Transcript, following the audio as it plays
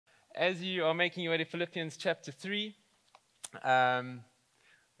as you are making your way to Philippians chapter 3,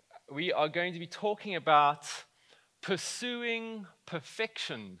 we are going to be talking about pursuing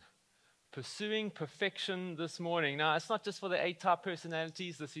perfection. Pursuing perfection this morning. Now, it's not just for the A-type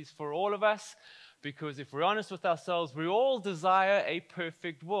personalities. This is for all of us. Because if we're honest with ourselves, we all desire a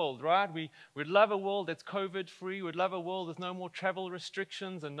perfect world, right? We'd love a world that's COVID-free. We'd love a world with no more travel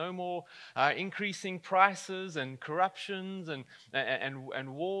restrictions and no more increasing prices and corruptions and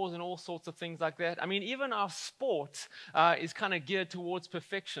wars and all sorts of things like that. I mean, even our sport is kind of geared towards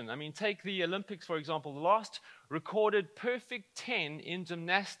perfection. I mean, take the Olympics, for example. The last recorded perfect 10 in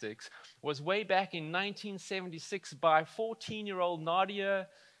gymnastics was way back in 1976 by 14-year-old Nadia.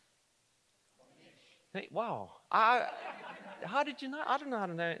 Hey, wow. How did you know? I don't know how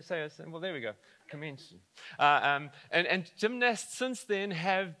to say it. Well, there we go. Commence. And gymnasts since then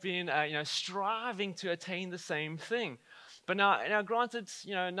have been striving to attain the same thing. But now, granted,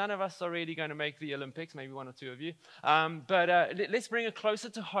 none of us are really going to make the Olympics, maybe one or two of you. But let's bring it closer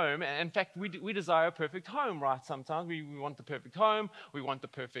to home. In fact, we desire a perfect home, right? Sometimes we want the perfect home. We want the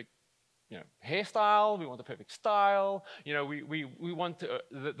perfect hairstyle, we want the perfect style, we want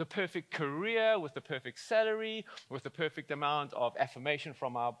the perfect career with the perfect salary, with the perfect amount of affirmation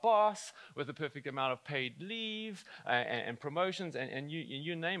from our boss, with the perfect amount of paid leave and promotions, and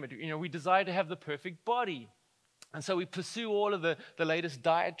you name it. We desire to have the perfect body. And so we pursue all of the latest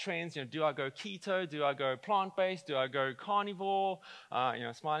diet trends. Do I go keto? Do I go plant-based? Do I go carnivore?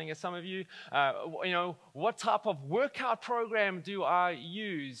 Smiling at some of you. What type of workout program do I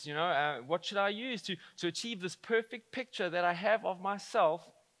use? What should I use to achieve this perfect picture that I have of myself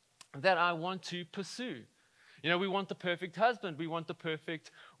that I want to pursue? We want the perfect husband. We want the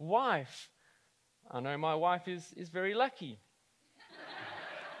perfect wife. I know my wife is very lucky.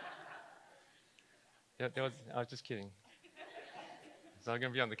 I was just kidding. So I'm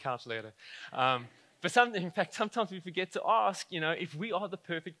going to be on the couch later. But in fact, sometimes we forget to ask, if we are the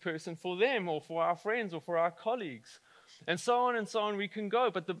perfect person for them or for our friends or for our colleagues. And so on we can go.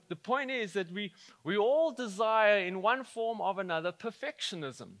 But the point is that we all desire in one form or another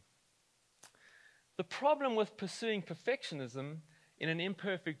perfectionism. The problem with pursuing perfectionism in an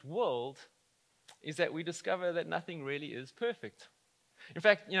imperfect world is that we discover that nothing really is perfect. In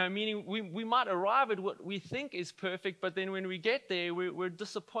fact, meaning we might arrive at what we think is perfect, but then when we get there, we're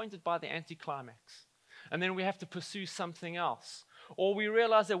disappointed by the anticlimax. And then we have to pursue something else. Or we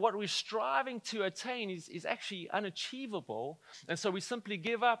realize that what we're striving to attain is actually unachievable, and so we simply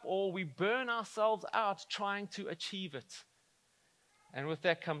give up or we burn ourselves out trying to achieve it. And with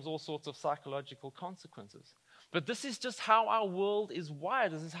that comes all sorts of psychological consequences. But this is just how our world is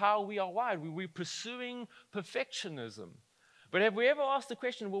wired. This is how we are wired. We're pursuing perfectionism. But have we ever asked the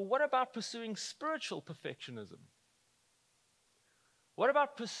question, well, what about pursuing spiritual perfectionism? What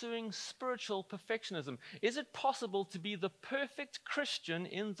about pursuing spiritual perfectionism? Is it possible to be the perfect Christian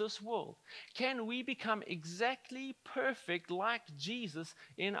in this world? Can we become exactly perfect like Jesus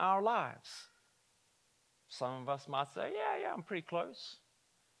in our lives? Some of us might say, yeah, I'm pretty close.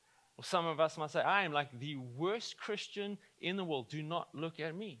 Or some of us might say, I am like the worst Christian in the world. Do not look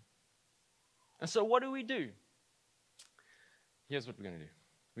at me. And so what do? Here's what we're going to do.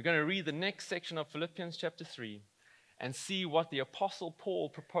 We're going to read the next section of Philippians chapter 3 and see what the Apostle Paul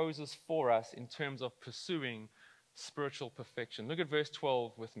proposes for us in terms of pursuing spiritual perfection. Look at verse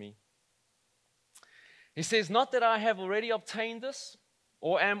 12 with me. He says, not that I have already obtained this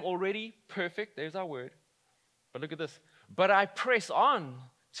or am already perfect, there's our word, but look at this, but I press on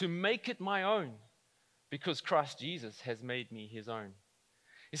to make it my own because Christ Jesus has made me his own.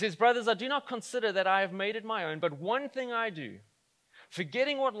 He says, brothers, I do not consider that I have made it my own, but one thing I do,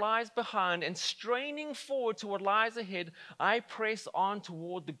 forgetting what lies behind and straining forward to what lies ahead, I press on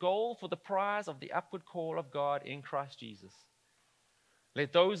toward the goal for the prize of the upward call of God in Christ Jesus.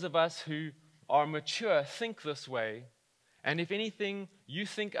 Let those of us who are mature think this way, and if anything you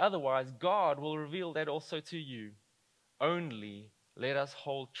think otherwise, God will reveal that also to you. Only let us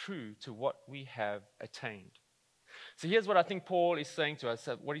hold true to what we have attained. So here's what I think Paul is saying to us,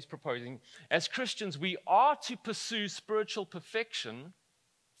 what he's proposing. As Christians, we are to pursue spiritual perfection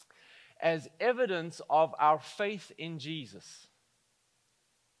as evidence of our faith in Jesus.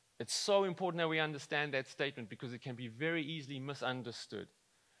 It's so important that we understand that statement because it can be very easily misunderstood.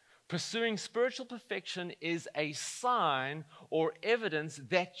 Pursuing spiritual perfection is a sign or evidence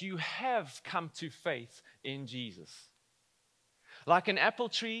that you have come to faith in Jesus. Like an apple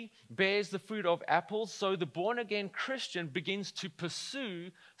tree bears the fruit of apples, so the born-again Christian begins to pursue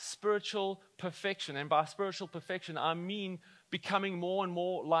spiritual perfection. And by spiritual perfection, I mean becoming more and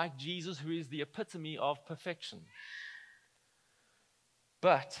more like Jesus, who is the epitome of perfection.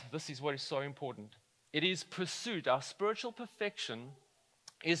 But this is what is so important. It is pursued. Our spiritual perfection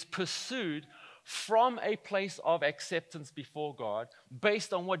is pursued from a place of acceptance before God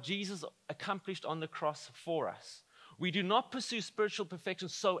based on what Jesus accomplished on the cross for us. We do not pursue spiritual perfection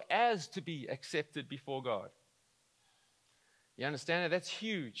so as to be accepted before God. You understand that? That's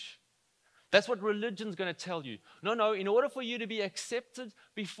huge. That's what religion's going to tell you. No, in order for you to be accepted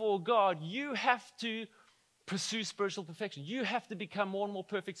before God, you have to pursue spiritual perfection. You have to become more and more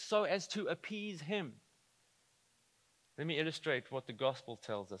perfect so as to appease Him. Let me illustrate what the gospel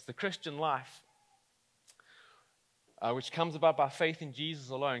tells us. The Christian life, which comes about by faith in Jesus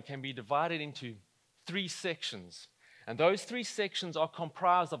alone, can be divided into 3 sections. And those 3 sections are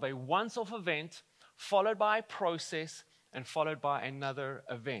comprised of a once-off event, followed by a process, and followed by another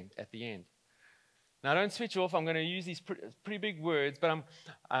event at the end. Now, don't switch off. I'm going to use these pretty big words, but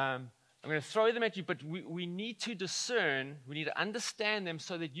I'm going to throw them at you. But we need to discern, we need to understand them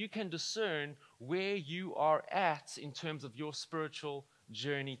so that you can discern where you are at in terms of your spiritual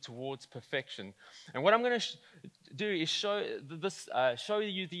journey towards perfection. And what I'm going to do is show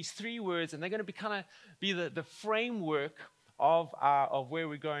you these 3 words, and they're going to be the framework of where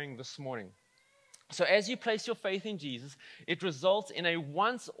we're going this morning. So as you place your faith in Jesus, it results in a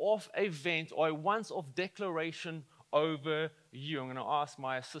once-off event or a once-off declaration over you. I'm going to ask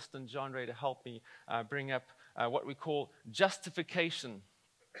my assistant, John Ray, to help me bring up what we call justification.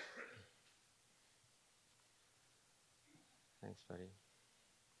 Thanks, buddy.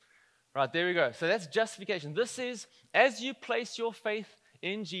 Right, there we go. So that's justification. This is, as you place your faith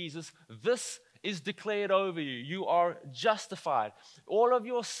in Jesus, this is declared over you. You are justified. All of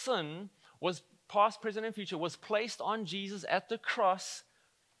your sin was past, present, and future, was placed on Jesus at the cross,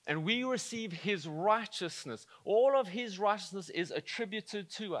 and we receive His righteousness. All of His righteousness is attributed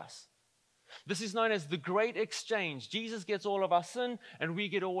to us. This is known as the great exchange. Jesus gets all of our sin, and we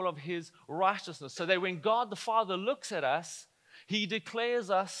get all of His righteousness. So that when God the Father looks at us, He declares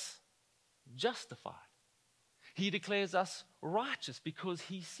us justified. He declares us righteous because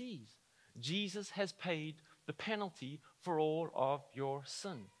He sees Jesus has paid the penalty for all of your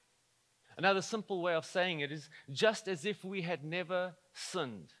sin. Another simple way of saying it is just as if we had never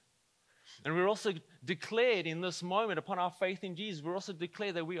sinned. And we're also declared in this moment, upon our faith in Jesus, we're also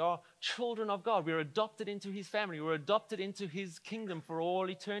declared that we are children of God. We're adopted into His family. We're adopted into His kingdom for all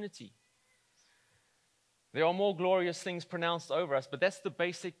eternity. There are more glorious things pronounced over us, but that's the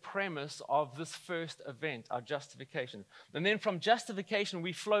basic premise of this first event, our justification. And then from justification,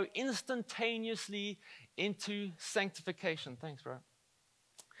 we flow instantaneously into sanctification. Thanks, bro.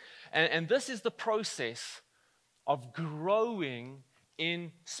 And this is the process of growing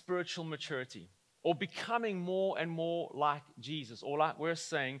in spiritual maturity, or becoming more and more like Jesus, or like we're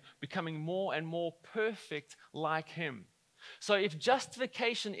saying, becoming more and more perfect like Him. So if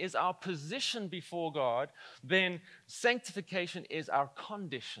justification is our position before God, then sanctification is our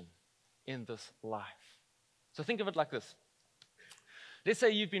condition in this life. So think of it like this. Let's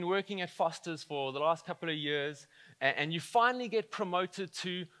say you've been working at Foster's for the last couple of years, and you finally get promoted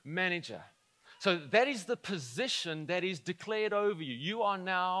to manager. So that is the position that is declared over you. You are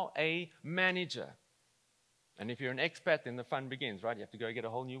now a manager. And if you're an expat, then the fun begins, right? You have to go get a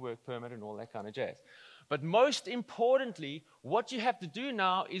whole new work permit and all that kind of jazz. But most importantly, what you have to do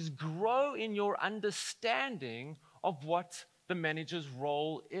now is grow in your understanding of what the manager's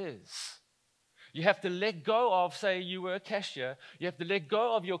role is. You have to let go of, say you were a cashier, you have to let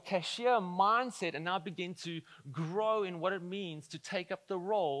go of your cashier mindset and now begin to grow in what it means to take up the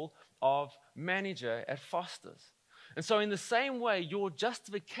role of manager at Foster's. And so in the same way, your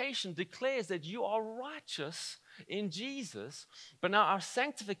justification declares that you are righteous in Jesus, but now our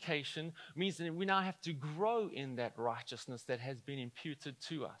sanctification means that we now have to grow in that righteousness that has been imputed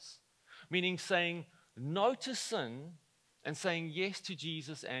to us. Meaning saying no to sin and saying yes to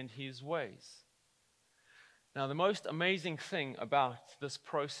Jesus and His ways. Now, the most amazing thing about this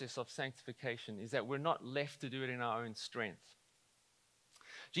process of sanctification is that we're not left to do it in our own strength.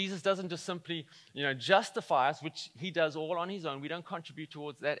 Jesus doesn't just simply, justify us, which He does all on His own. We don't contribute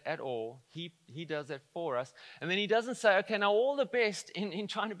towards that at all. He does that for us. And then He doesn't say, okay, now all the best in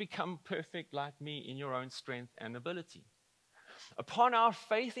trying to become perfect like me in your own strength and ability. Upon our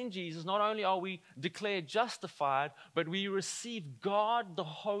faith in Jesus, not only are we declared justified, but we receive God, the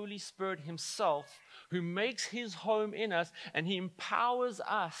Holy Spirit Himself, who makes His home in us, and He empowers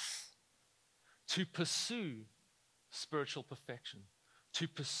us to pursue spiritual perfection, to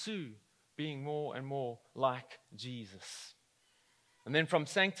pursue being more and more like Jesus. And then from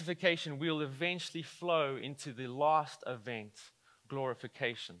sanctification, we'll eventually flow into the last event,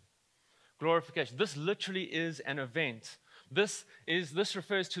 glorification. Glorification. This literally is an event, This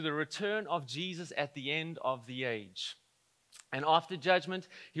refers to the return of Jesus at the end of the age. And after judgment,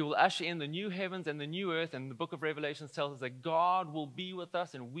 he will usher in the new heavens and the new earth. And the book of Revelation tells us that God will be with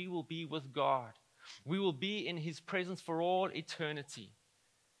us and we will be with God. We will be in his presence for all eternity.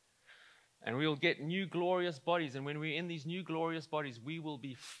 And we will get new glorious bodies. And when we're in these new glorious bodies, we will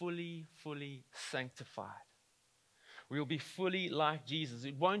be fully, fully sanctified. We will be fully like Jesus.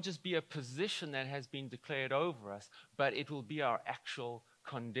 It won't just be a position that has been declared over us, but it will be our actual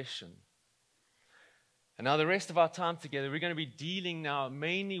condition. And now the rest of our time together, we're going to be dealing now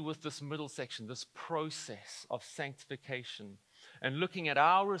mainly with this middle section, this process of sanctification, and looking at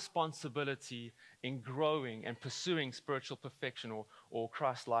our responsibility in growing and pursuing spiritual perfection or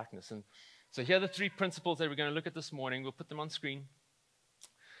Christ-likeness. And so here are the 3 principles that we're going to look at this morning. We'll put them on screen.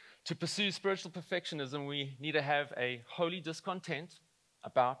 To pursue spiritual perfectionism, we need to have a holy discontent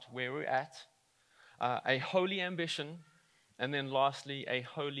about where we're at, a holy ambition, and then lastly, a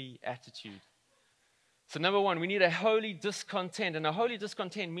holy attitude. So number 1, we need a holy discontent. And a holy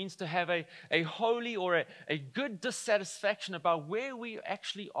discontent means to have a holy or a good dissatisfaction about where we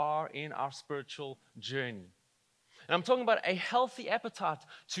actually are in our spiritual journey. And I'm talking about a healthy appetite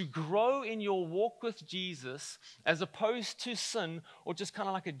to grow in your walk with Jesus as opposed to sin or just kind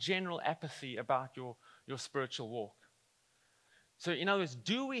of like a general apathy about your spiritual walk. So in other words,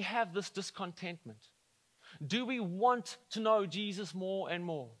 do we have this discontentment? Do we want to know Jesus more and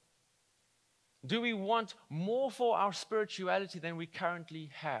more? Do we want more for our spirituality than we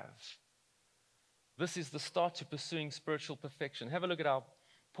currently have? This is the start to pursuing spiritual perfection. Have a look at how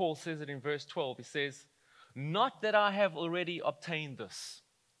Paul says it in verse 12. He says, "Not that I have already obtained this."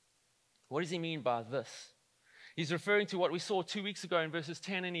 What does he mean by this? He's referring to what we saw 2 weeks ago in verses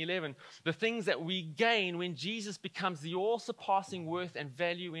 10 and 11, the things that we gain when Jesus becomes the all-surpassing worth and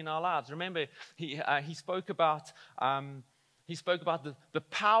value in our lives. Remember, he spoke about the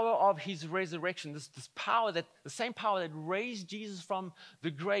power of his resurrection. This power, the same power that raised Jesus from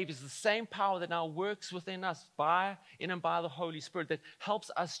the grave is the same power that now works within us in and by the Holy Spirit that helps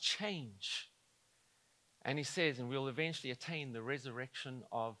us change. And he says, and we'll eventually attain the resurrection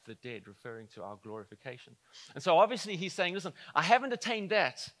of the dead, referring to our glorification. And so obviously he's saying, listen, I haven't attained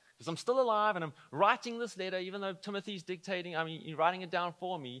that because I'm still alive and I'm writing this letter, even though Timothy's you're writing it down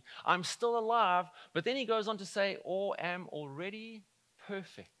for me. I'm still alive. But then he goes on to say, or am already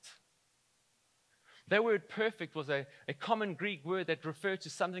perfect. That word perfect was a common Greek word that referred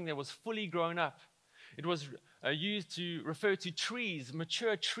to something that was fully grown up. It was used to refer to trees,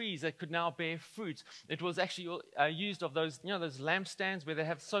 mature trees that could now bear fruit. It was actually used of those lampstands where they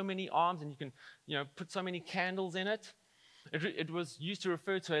have so many arms and you can, put so many candles in it. It was used to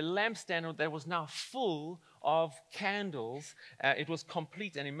refer to a lampstand that was now full of candles. It was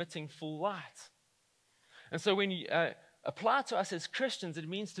complete and emitting full light. And so when you apply it to us as Christians, it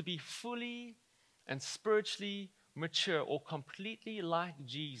means to be fully and spiritually mature or completely like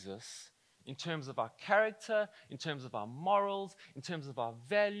Jesus in terms of our character, in terms of our morals, in terms of our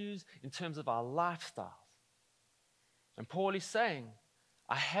values, in terms of our lifestyles. And Paul is saying,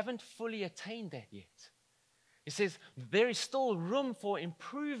 I haven't fully attained that yet. He says, there is still room for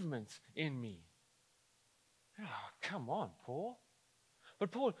improvement in me. Oh, come on, Paul. But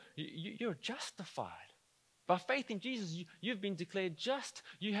Paul, you're justified. By faith in Jesus, you've been declared just.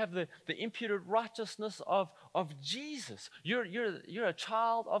 You have the imputed righteousness of Jesus. You're a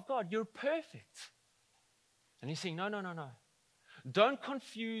child of God. You're perfect. And he's saying, no. Don't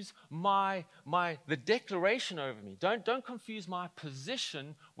confuse the declaration over me. Don't confuse my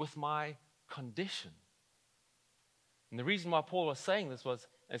position with my condition. And the reason why Paul was saying this was,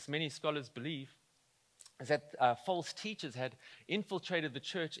 as many scholars believe, is that false teachers had infiltrated the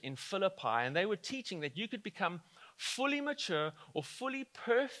church in Philippi, and they were teaching that you could become fully mature or fully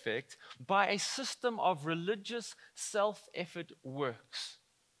perfect by a system of religious self-effort works.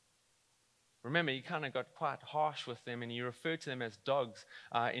 Remember, he kind of got quite harsh with them, and he referred to them as dogs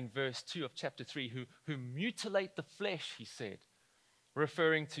in verse 2 of chapter 3, who mutilate the flesh, he said,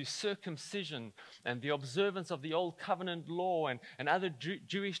 referring to circumcision and the observance of the old covenant law and other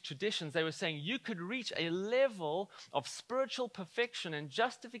Jewish traditions. They were saying you could reach a level of spiritual perfection and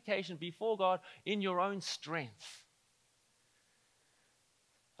justification before God in your own strength.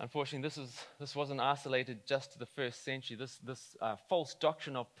 Unfortunately, this wasn't isolated just to the first century. This false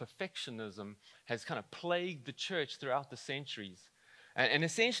doctrine of perfectionism has kind of plagued the church throughout the centuries. And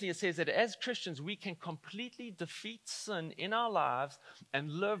essentially it says that as Christians, we can completely defeat sin in our lives and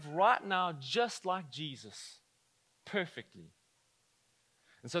live right now just like Jesus, perfectly.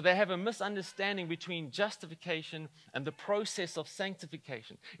 And so they have a misunderstanding between justification and the process of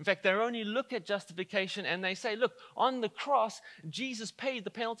sanctification. In fact, they only look at justification and they say, look, on the cross, Jesus paid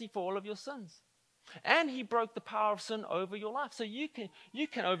the penalty for all of your sins. And he broke the power of sin over your life. So you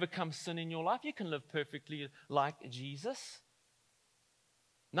can overcome sin in your life. You can live perfectly like Jesus.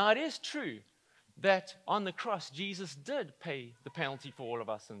 Now, it is true that on the cross, Jesus did pay the penalty for all of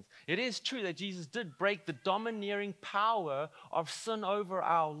our sins. It is true that Jesus did break the domineering power of sin over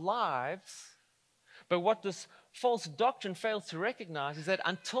our lives. But what this false doctrine fails to recognize is that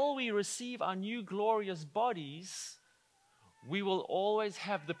until we receive our new glorious bodies, we will always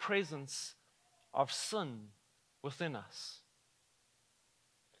have the presence of sin within us.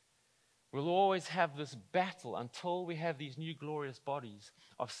 We'll always have this battle until we have these new glorious bodies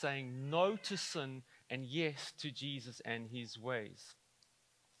of saying no to sin and yes to Jesus and his ways.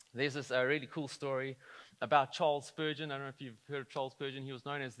 There's this really cool story about Charles Spurgeon. I don't know if you've heard of Charles Spurgeon. He was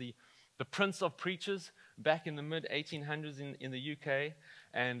known as the Prince of Preachers back in the mid-1800s in the UK.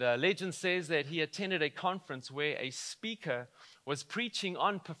 And legend says that he attended a conference where a speaker was preaching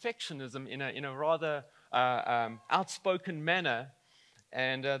on perfectionism in a rather outspoken manner.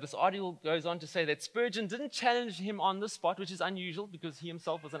 And this article goes on to say that Spurgeon didn't challenge him on the spot, which is unusual because he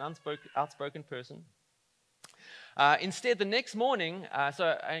himself was an outspoken person. Instead, the next morning,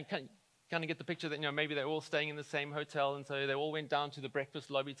 so I kind of get the picture that maybe they're all staying in the same hotel, and so they all went down to the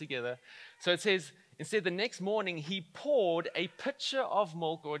breakfast lobby together. So it says, instead, the next morning, he poured a pitcher of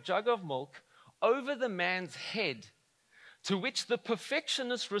milk or a jug of milk over the man's head, to which the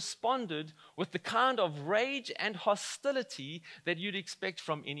perfectionist responded with the kind of rage and hostility that you'd expect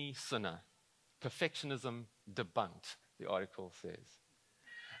from any sinner. Perfectionism debunked, the article says.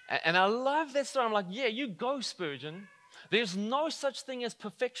 And I love that story. I'm like, yeah, you go, Spurgeon. There's no such thing as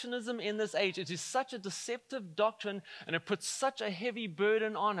perfectionism in this age. It is such a deceptive doctrine, and it puts such a heavy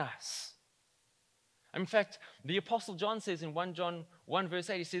burden on us. In fact, the Apostle John says in 1 John 1 verse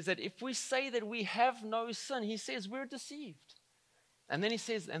 8, he says that if we say that we have no sin, he says we're deceived. And then he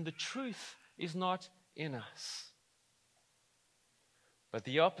says, and the truth is not in us. But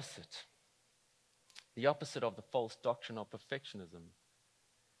the opposite of the false doctrine of perfectionism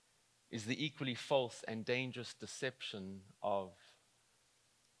is the equally false and dangerous deception of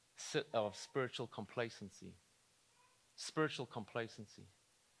spiritual complacency. Spiritual complacency.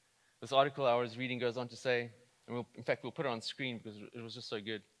 This article I was reading goes on to say, and we'll put it on screen because it was just so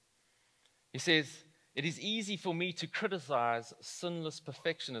good. He says, it is easy for me to criticize sinless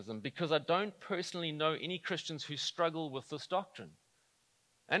perfectionism because I don't personally know any Christians who struggle with this doctrine.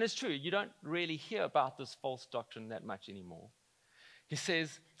 And it's true, you don't really hear about this false doctrine that much anymore. He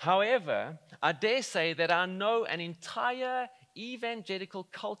says, however, I dare say that I know an entire evangelical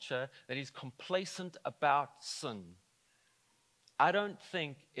culture that is complacent about sin. I don't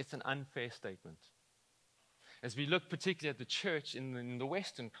think it's an unfair statement. As we look particularly at the church in the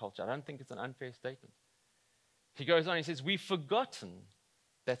Western culture, I don't think it's an unfair statement. He goes on, he says, we've forgotten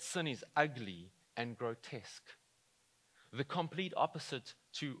that sin is ugly and grotesque. The complete opposite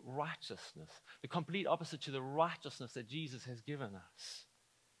to righteousness. The complete opposite to the righteousness that Jesus has given us.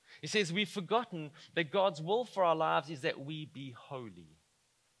 He says, we've forgotten that God's will for our lives is that we be holy.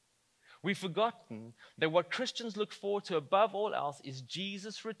 We've forgotten that what Christians look forward to above all else is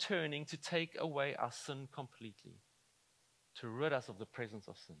Jesus returning to take away our sin completely, to rid us of the presence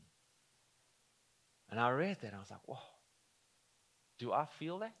of sin. And I read that and I was like, whoa, do I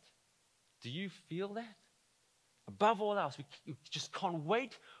feel that? Do you feel that? Above all else, we just can't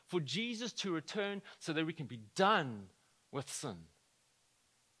wait for Jesus to return so that we can be done with sin.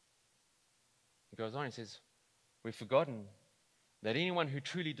 He goes on, he says, we've forgotten that anyone who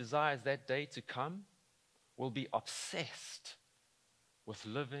truly desires that day to come will be obsessed with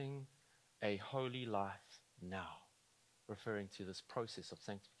living a holy life now, referring to this process of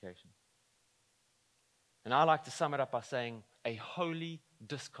sanctification. And I like to sum it up by saying a holy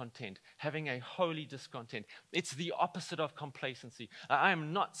discontent, having a holy discontent. It's the opposite of complacency. I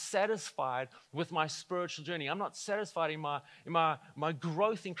am not satisfied with my spiritual journey. I'm not satisfied in my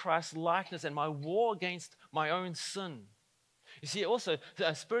growth in Christ's likeness and my war against my own sin. You see, also,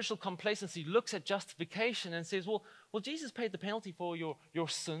 spiritual complacency looks at justification and says, well, Jesus paid the penalty for your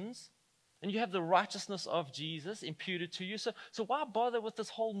sins, and you have the righteousness of Jesus imputed to you. So why bother with this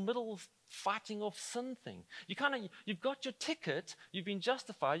whole middle fighting of sin thing? You've got your ticket, you've been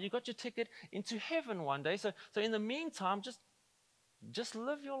justified, you've got your ticket into heaven one day. So in the meantime, just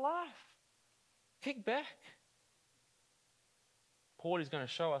live your life. Kick back. Paul is going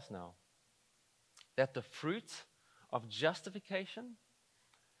to show us now that the fruit of justification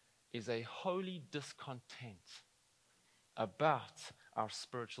is a holy discontent about our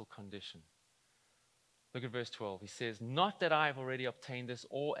spiritual condition. Look at verse 12. He says, "Not that I have already obtained this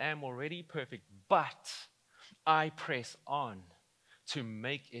or am already perfect, but I press on to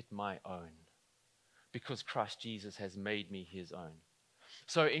make it my own, because Christ Jesus has made me his own."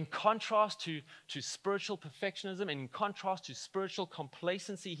 So in contrast to spiritual perfectionism, and in contrast to spiritual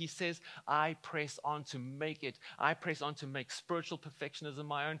complacency, he says, I press on to make it. I press on to make spiritual perfectionism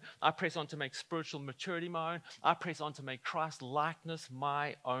my own. I press on to make spiritual maturity my own. I press on to make Christ likeness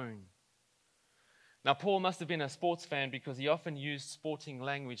my own. Now, Paul must have been a sports fan, because he often used sporting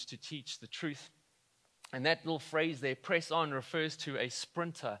language to teach the truth. And that little phrase there, press on, refers to a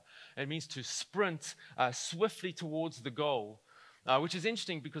sprinter. It means to sprint swiftly towards the goal, which is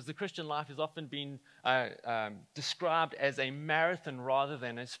interesting, because the Christian life has often been described as a marathon rather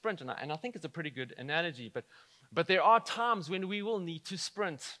than a sprint. And I think it's a pretty good analogy. But there are times when we will need to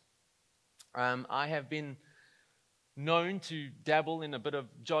sprint. I have been known to dabble in a bit of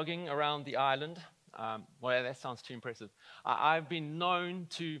jogging around the island. Well, that sounds too impressive. I've been known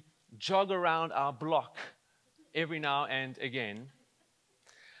to jog around our block every now and again.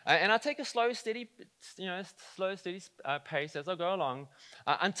 And I take a slow, steady pace as I go along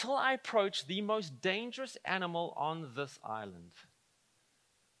until I approach the most dangerous animal on this island.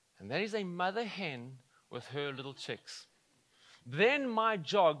 And that is a mother hen with her little chicks. Then my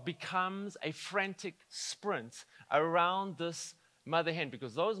jog becomes a frantic sprint around this mother hen,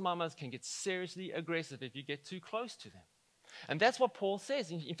 because those mamas can get seriously aggressive if you get too close to them. And that's what Paul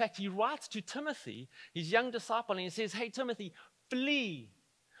says. In fact, he writes to Timothy, his young disciple, and he says, hey, Timothy, flee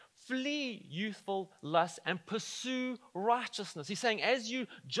youthful lust and pursue righteousness. He's saying, as you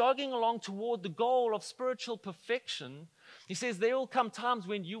jogging along toward the goal of spiritual perfection, he says there will come times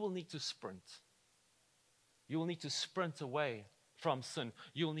when you will need to sprint. You will need to sprint away from sin.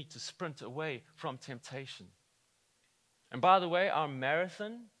 You will need to sprint away from temptation. And by the way, our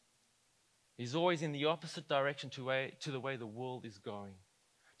marathon is always in the opposite direction to the way the world is going,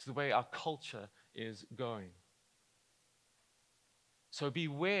 to the way our culture is going. So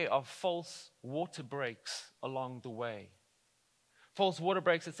beware of false water breaks along the way. False water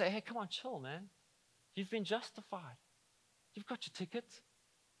breaks that say, hey, come on, chill, man. You've been justified. You've got your ticket.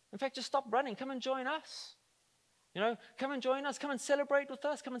 In fact, just stop running. Come and join us. Come and join us. Come and celebrate with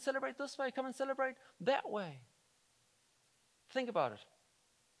us. Come and celebrate this way. Come and celebrate that way. Think about it.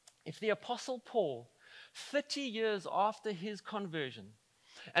 If the Apostle Paul, 30 years after his conversion,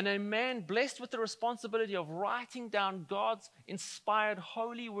 and a man blessed with the responsibility of writing down God's inspired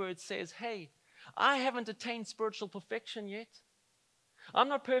holy word, says, hey, I haven't attained spiritual perfection yet. I'm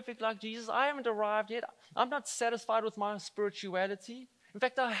not perfect like Jesus. I haven't arrived yet. I'm not satisfied with my spirituality. In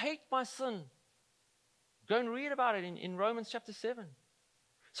fact, I hate my sin. Go and read about it in Romans chapter 7.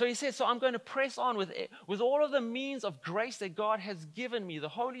 So he says, so I'm going to press on with all of the means of grace that God has given me, the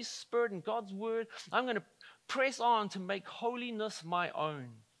Holy Spirit and God's word. I'm going to press on to make holiness my own.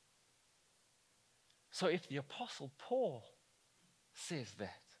 So if the Apostle Paul says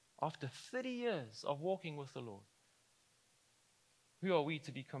that, after 30 years of walking with the Lord, who are we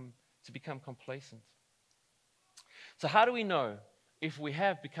to become complacent? So how do we know if we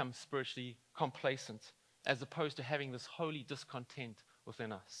have become spiritually complacent, as opposed to having this holy discontent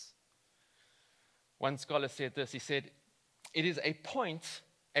within us? One scholar said this. He said, it is a point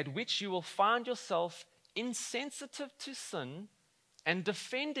at which you will find yourself insensitive to sin and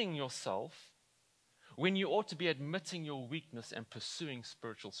defending yourself when you ought to be admitting your weakness and pursuing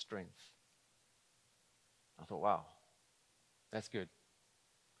spiritual strength. I thought, wow, that's good.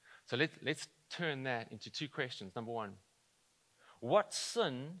 So let's turn that into two questions. Number one, what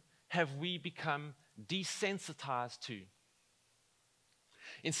sin have we become desensitized to?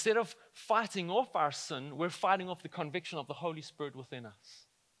 Instead of fighting off our sin, we're fighting off the conviction of the Holy Spirit within us.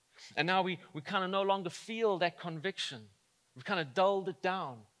 And now we kind of no longer feel that conviction. We've kind of dulled it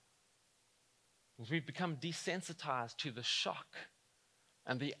down. We've become desensitized to the shock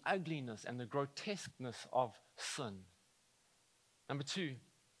and the ugliness and the grotesqueness of sin. Number two,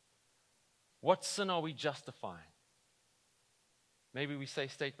 what sin are we justifying? Maybe we say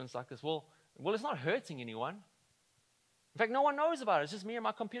statements like this, well, it's not hurting anyone. In fact, no one knows about it. It's just me and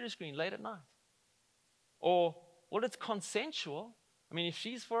my computer screen late at night. Or, well, it's consensual. I mean, if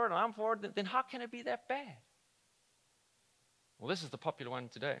she's for it and I'm for it, then how can it be that bad? Well, this is the popular one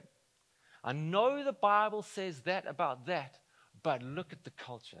today. I know the Bible says that about that, but look at the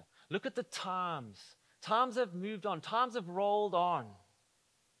culture. Look at the times. Times have moved on. Times have rolled on.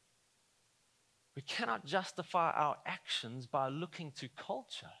 We cannot justify our actions by looking to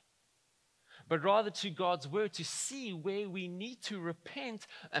culture, but rather to God's word to see where we need to repent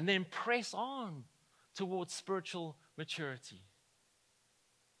and then press on towards spiritual maturity.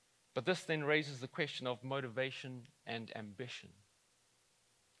 But this then raises the question of motivation and ambition.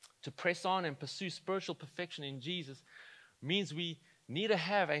 To press on and pursue spiritual perfection in Jesus means we need to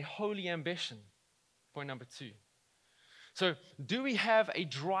have a holy ambition. Point number 2. So, do we have a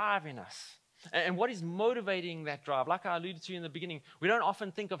drive in us? And what is motivating that drive? Like I alluded to in the beginning, we don't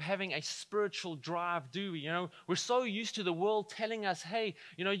often think of having a spiritual drive, do we? You know, we're so used to the world telling us, hey,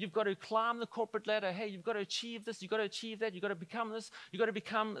 you know, you've got to climb the corporate ladder. Hey, you've got to achieve this. You've got to achieve that. You've got to become this. You've got to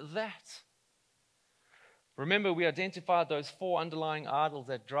become that. Remember, we identified those 4 underlying idols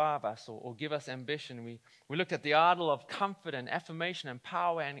that drive us or give us ambition. We looked at the idol of comfort and affirmation and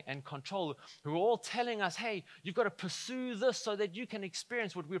power and control, who are all telling us, hey, you've got to pursue this so that you can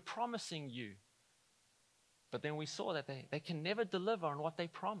experience what we're promising you. But then we saw that they can never deliver on what they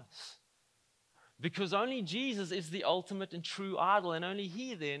promise. Because only Jesus is the ultimate and true idol, and only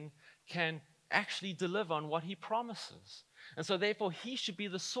He then can actually deliver on what He promises. And so therefore, He should be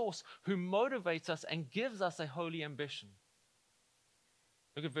the source who motivates us and gives us a holy ambition.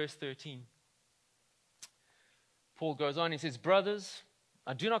 Look at verse 13. Paul goes on, he says, brothers,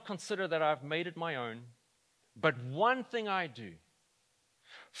 I do not consider that I've made it my own, but one thing I do,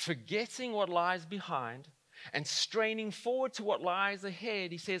 forgetting what lies behind and straining forward to what lies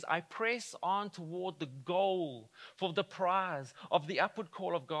ahead, he says, I press on toward the goal for the prize of the upward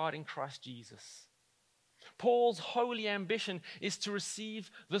call of God in Christ Jesus. Paul's holy ambition is to receive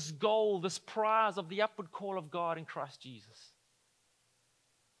this goal, this prize of the upward call of God in Christ Jesus.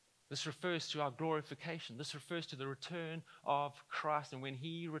 This refers to our glorification. This refers to the return of Christ. And when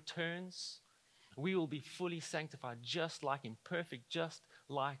He returns, we will be fully sanctified, just like Him, perfect, just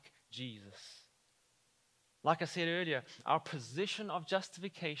like Jesus. Like I said earlier, our position of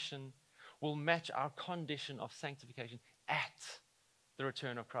justification will match our condition of sanctification at the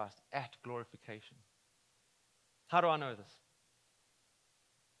return of Christ, at glorification. How do I know this?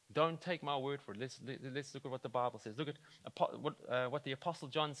 Don't take my word for it. Let's look at what the Bible says. Look at what the Apostle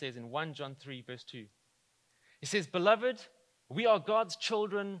John says in 1 John 3, verse 2. He says, beloved, we are God's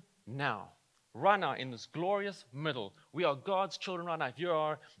children now. Right now, in this glorious middle, we are God's children right now. If you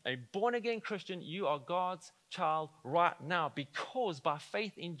are a born-again Christian, you are God's child right now, because by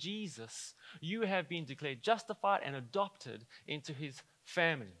faith in Jesus, you have been declared justified and adopted into His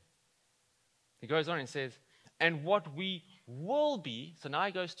family. He goes on and says, and what we will be, so now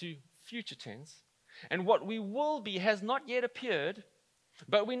he goes to future tense, and what we will be has not yet appeared,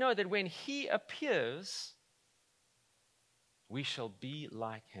 but we know that when He appears, we shall be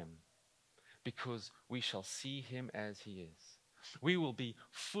like Him, because we shall see Him as He is. We will be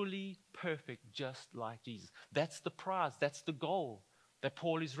fully perfect, just like Jesus. That's the prize, that's the goal that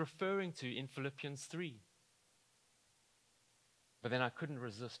Paul is referring to in Philippians 3. But then I couldn't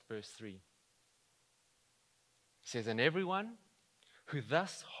resist verse 3. He says, and everyone who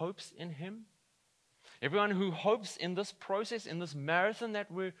thus hopes in Him, everyone who hopes in this process, in this marathon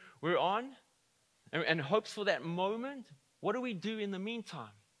that we're on, and hopes for that moment, what do we do in the meantime?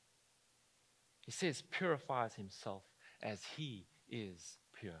 He says, purifies himself as He is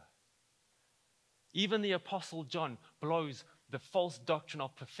pure. Even the Apostle John blows the false doctrine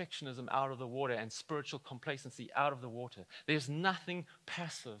of perfectionism out of the water and spiritual complacency out of the water. There's nothing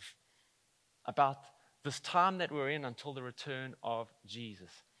passive about this time that we're in until the return of Jesus.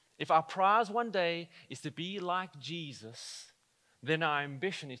 If our prize one day is to be like Jesus, then our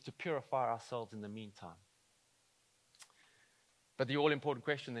ambition is to purify ourselves in the meantime. But the all-important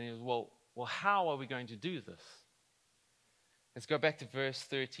question then is, well, how are we going to do this? Let's go back to verse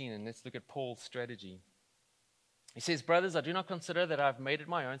 13 and let's look at Paul's strategy. He says, brothers, I do not consider that I've made it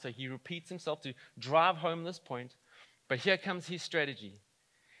my own. So he repeats himself to drive home this point. But here comes his strategy.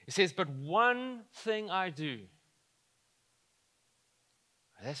 He says, but one thing I do.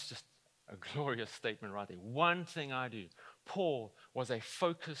 That's just a glorious statement right there. One thing I do. Paul was a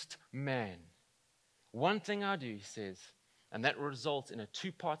focused man. One thing I do, he says, and that results in a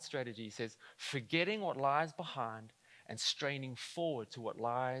 2-part strategy. He says, forgetting what lies behind and straining forward to what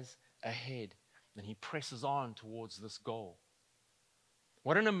lies ahead. And he presses on towards this goal.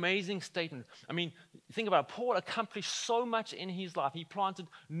 What an amazing statement. I mean, think about it. Paul accomplished so much in his life. He planted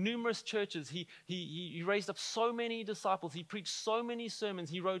numerous churches. He raised up so many disciples. He preached so many sermons.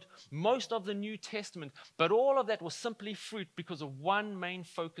 He wrote most of the New Testament. But all of that was simply fruit because of one main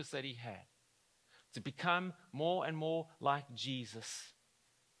focus that he had. To become more and more like Jesus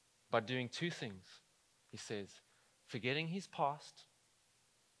by doing 2 things. He says, forgetting his past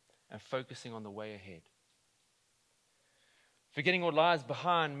and focusing on the way ahead. Forgetting what lies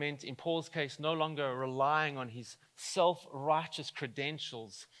behind meant, in Paul's case, no longer relying on his self-righteous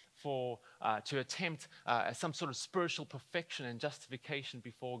credentials to attempt some sort of spiritual perfection and justification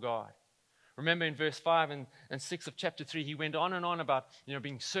before God. Remember in verse 5 and 6 of chapter 3, he went on and on about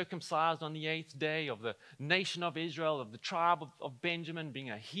being circumcised on the 8th day, of the nation of Israel, of the tribe of Benjamin,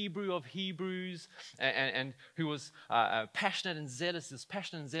 being a Hebrew of Hebrews, and who was passionate and zealous, this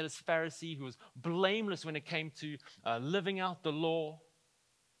passionate and zealous Pharisee who was blameless when it came to living out the law.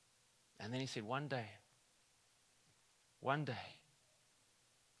 And then he said, one day,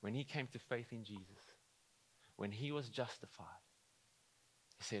 when he came to faith in Jesus, when he was justified,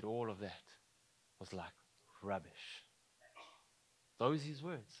 he said all of that was like rubbish. Those are his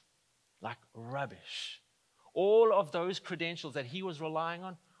words, like rubbish. All of those credentials that he was relying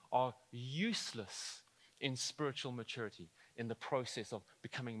on are useless in spiritual maturity, in the process of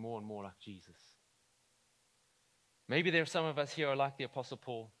becoming more and more like Jesus. Maybe there are some of us here who are like the Apostle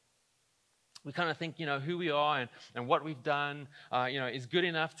Paul. We kind of think, who we are and what we've done, is good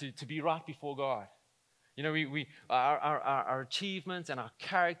enough to be right before God. Our achievements and our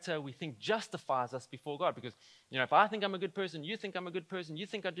character, we think justifies us before God. Because, if I think I'm a good person, you think I'm a good person, you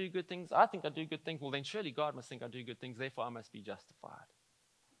think I do good things, I think I do good things, well, then surely God must think I do good things, therefore I must be justified.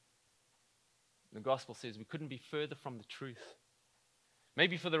 The gospel says we couldn't be further from the truth.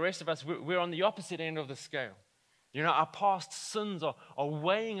 Maybe for the rest of us, we're on the opposite end of the scale. Our past sins are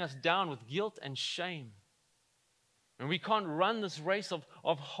weighing us down with guilt and shame. And we can't run this race of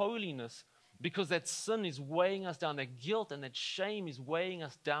holiness because that sin is weighing us down. That guilt and that shame is weighing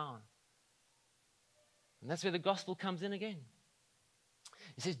us down. And that's where the gospel comes in again.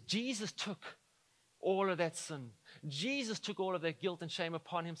 It says Jesus took all of that sin. Jesus took all of that guilt and shame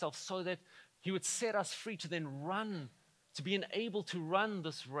upon himself so that he would set us free to then run, to be able to run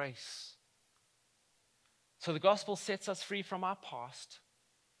this race. So the gospel sets us free from our past.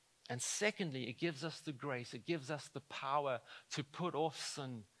 And secondly, it gives us the grace, it gives us the power to put off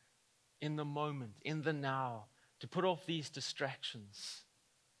sin in the moment, in the now, to put off these distractions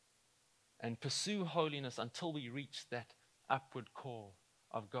and pursue holiness until we reach that upward call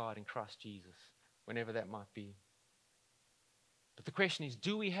of God in Christ Jesus, whenever that might be. But the question is,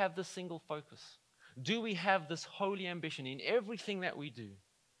 do we have this single focus? Do we have this holy ambition in everything that we do?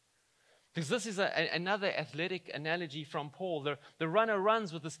 Because this is another athletic analogy from Paul. The runner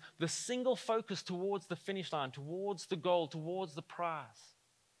runs with this single focus towards the finish line, towards the goal, towards the prize.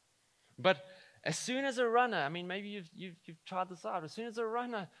 But as soon as a runner, maybe you've tried this out, as soon as a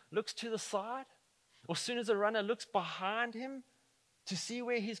runner looks to the side, or as soon as a runner looks behind him to see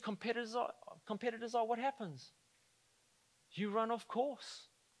where his competitors are, what happens? You run off course.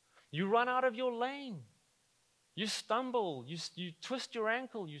 You run out of your lane. You stumble, you twist your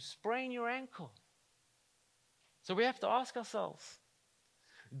ankle, you sprain your ankle. So we have to ask ourselves,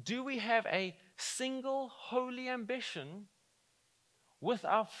 do we have a single holy ambition with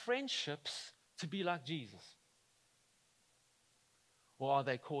our friendships to be like Jesus? Or are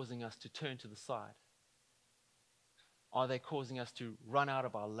they causing us to turn to the side? Are they causing us to run out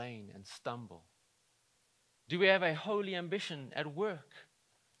of our lane and stumble? Do we have a holy ambition at work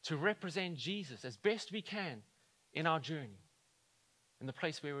to represent Jesus as best we can in our journey, in the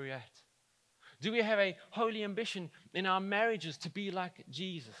place where we're at? Do we have a holy ambition in our marriages to be like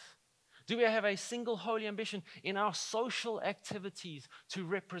Jesus? Do we have a single holy ambition in our social activities to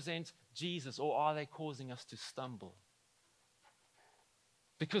represent Jesus, or are they causing us to stumble?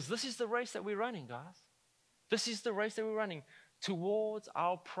 Because this is the race that we're running, guys. This is the race that we're running towards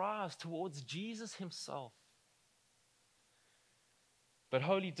our prize, towards Jesus himself. But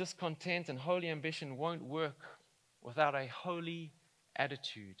holy discontent and holy ambition won't work without a holy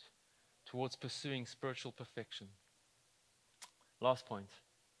attitude towards pursuing spiritual perfection. Last point.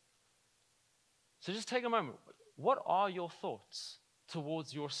 So just take a moment. What are your thoughts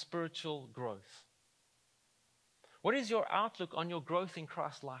towards your spiritual growth? What is your outlook on your growth in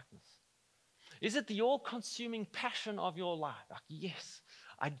Christ likeness? Is it the all-consuming passion of your life? Like, yes,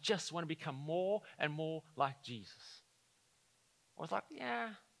 I just want to become more and more like Jesus. Or it's like, yeah,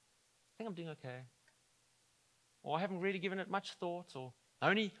 I think I'm doing okay. Or I haven't really given it much thought, or I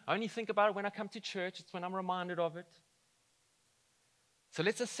only think about it when I come to church. It's when I'm reminded of it. So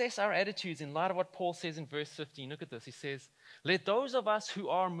let's assess our attitudes in light of what Paul says in verse 15. Look at this. He says, let those of us who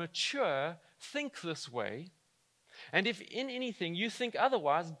are mature think this way, and if in anything you think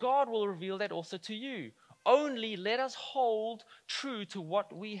otherwise, God will reveal that also to you. Only let us hold true to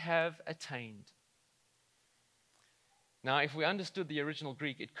what we have attained. Now, if we understood the original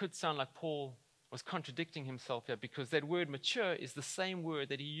Greek, it could sound like Paul was contradicting himself here, because that word mature is the same word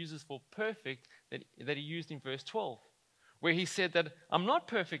that he uses for perfect that he used in verse 12, where he said that I'm not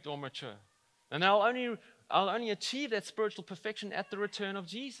perfect or mature, and I'll I'll only achieve that spiritual perfection at the return of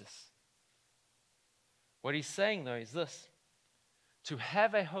Jesus. What he's saying, though, is this: to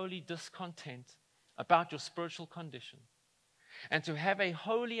have a holy discontent about your spiritual condition, and to have a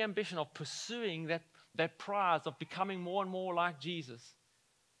holy ambition of pursuing that prize of becoming more and more like Jesus,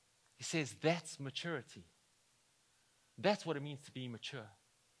 he says that's maturity. That's what it means to be mature.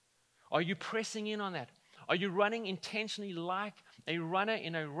 Are you pressing in on that? Are you running intentionally like a runner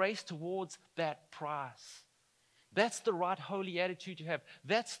in a race towards that prize? That's the right holy attitude to have.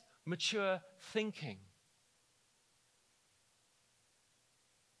 That's mature thinking.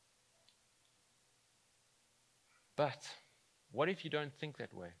 But what if you don't think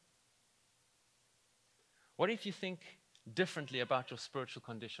that way? What if you think differently about your spiritual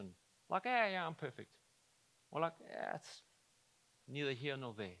condition? Like, yeah, I'm perfect. Or like, yeah, it's neither here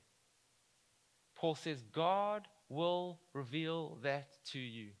nor there. Paul says God will reveal that to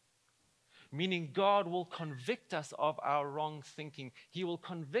you. Meaning God will convict us of our wrong thinking. He will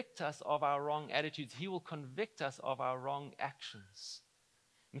convict us of our wrong attitudes. He will convict us of our wrong actions.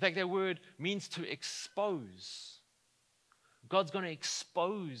 In fact, that word means to expose. God's going to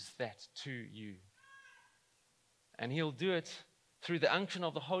expose that to you. And He'll do it through the unction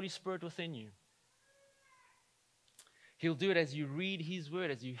of the Holy Spirit within you. He'll do it as you read His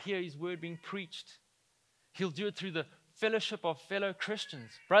Word, as you hear His Word being preached. He'll do it through the fellowship of fellow Christians,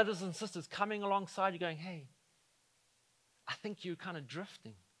 brothers and sisters coming alongside you going, hey, I think you're kind of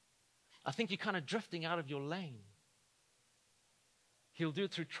drifting. I think you're kind of drifting out of your lane. He'll do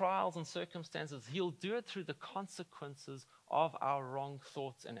it through trials and circumstances. He'll do it through the consequences of our wrong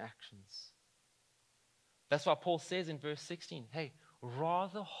thoughts and actions. That's why Paul says in verse 16, hey,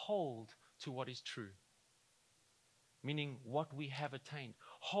 rather hold to what is true. Meaning what we have attained.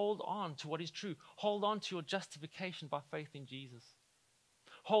 Hold on to what is true. Hold on to your justification by faith in Jesus.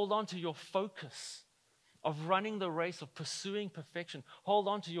 Hold on to your focus of running the race, of pursuing perfection. Hold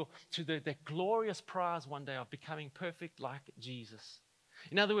on to that glorious prize one day of becoming perfect like Jesus.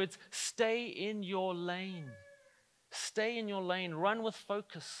 In other words, stay in your lane. Stay in your lane. Run with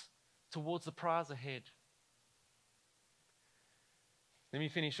focus towards the prize ahead. Let me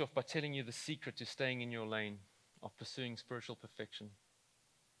finish off by telling you the secret to staying in your lane of pursuing spiritual perfection.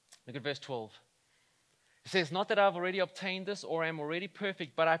 Look at verse 12. It says, not that I've already obtained this or am already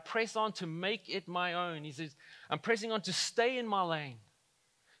perfect, but I press on to make it my own. He says, I'm pressing on to stay in my lane.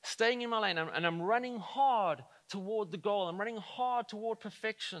 Staying in my lane. And I'm running hard toward the goal. I'm running hard toward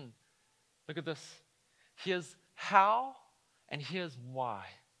perfection. Look at this. Here's how and here's why.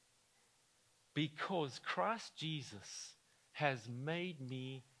 Because Christ Jesus has made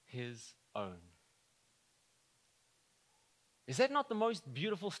me His own. Is that not the most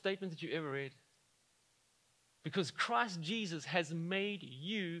beautiful statement that you ever read? Because Christ Jesus has made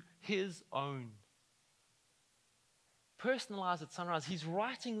you His own. Personalize at Sunrise. He's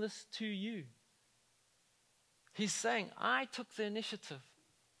writing this to you. He's saying, I took the initiative.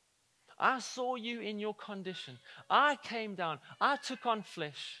 I saw you in your condition. I came down. I took on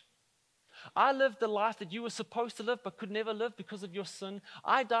flesh. I lived the life that you were supposed to live but could never live because of your sin.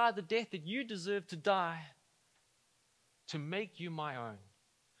 I died the death that you deserved to die to make you my own,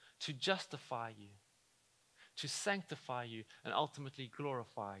 to justify you, to sanctify you, and ultimately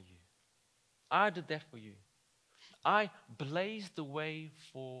glorify you. I did that for you. I blazed the way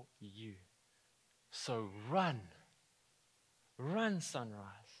for you. So run. Run, Sunrise.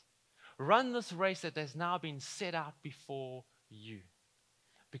 Run this race that has now been set out before you.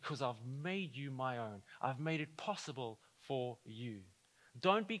 Because I've made you my own. I've made it possible for you.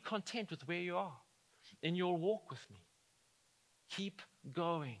 Don't be content with where you are in your walk with me. Keep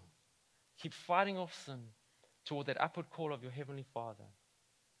going. Keep fighting off sin toward that upward call of your Heavenly Father.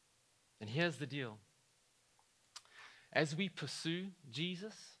 And here's the deal. As we pursue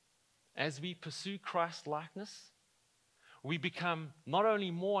Jesus, as we pursue Christ likeness, we become not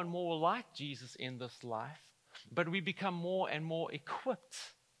only more and more like Jesus in this life, but we become more and more equipped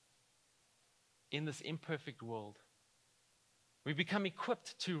in this imperfect world. We become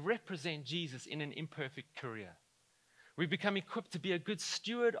equipped to represent Jesus in an imperfect career. We become equipped to be a good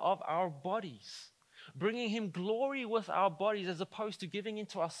steward of our bodies, bringing Him glory with our bodies as opposed to giving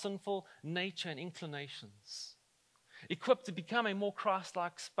into our sinful nature and inclinations. Equipped to become a more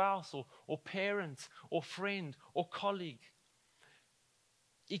Christ-like spouse or parent or friend or colleague.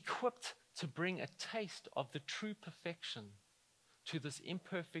 Equipped to bring a taste of the true perfection to this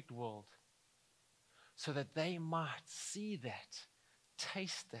imperfect world so that they might see that,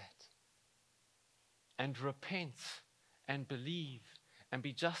 taste that, and repent and believe and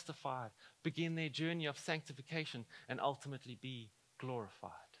be justified, begin their journey of sanctification, and ultimately be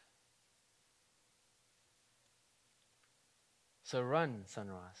glorified. So run,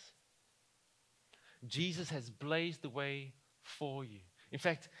 Sunrise. Jesus has blazed the way for you. In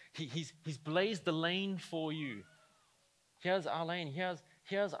fact, he's blazed the lane for you. Here's our lane. Here's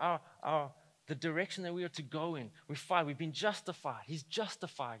the direction that we are to go in. We've been justified. He's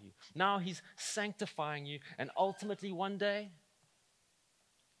justified you. Now He's sanctifying you. And ultimately one day,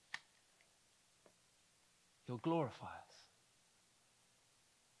 He'll glorify us.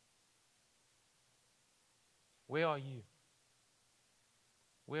 Where are you?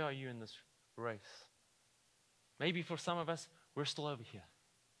 Where are you in this race? Maybe for some of us, we're still over here.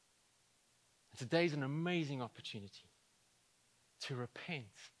 And today's an amazing opportunity to repent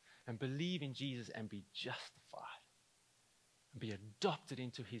and believe in Jesus and be justified and be adopted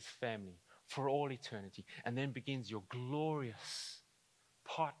into His family for all eternity. And then begins your glorious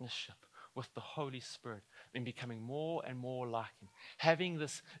partnership with the Holy Spirit in becoming more and more like Him, having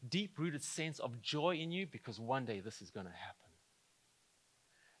this deep-rooted sense of joy in you because one day this is going to happen.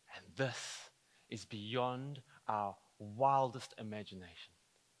 And this is beyond our wildest imagination.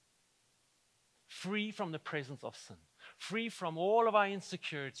 Free from the presence of sin, free from all of our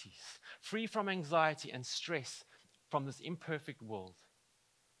insecurities, free from anxiety and stress from this imperfect world,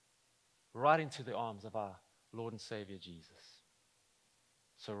 right into the arms of our Lord and Savior Jesus.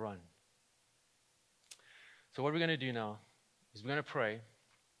 So run. So what we're going to do now is we're going to pray.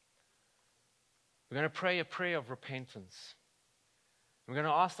 We're going to pray a prayer of repentance. We're going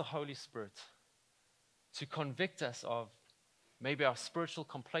to ask the Holy Spirit to convict us of maybe our spiritual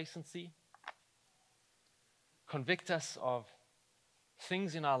complacency, convict us of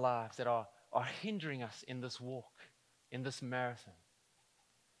things in our lives that are hindering us in this walk, in this marathon,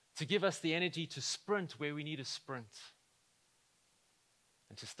 to give us the energy to sprint where we need to sprint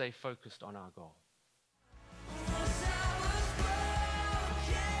and to stay focused on our goal.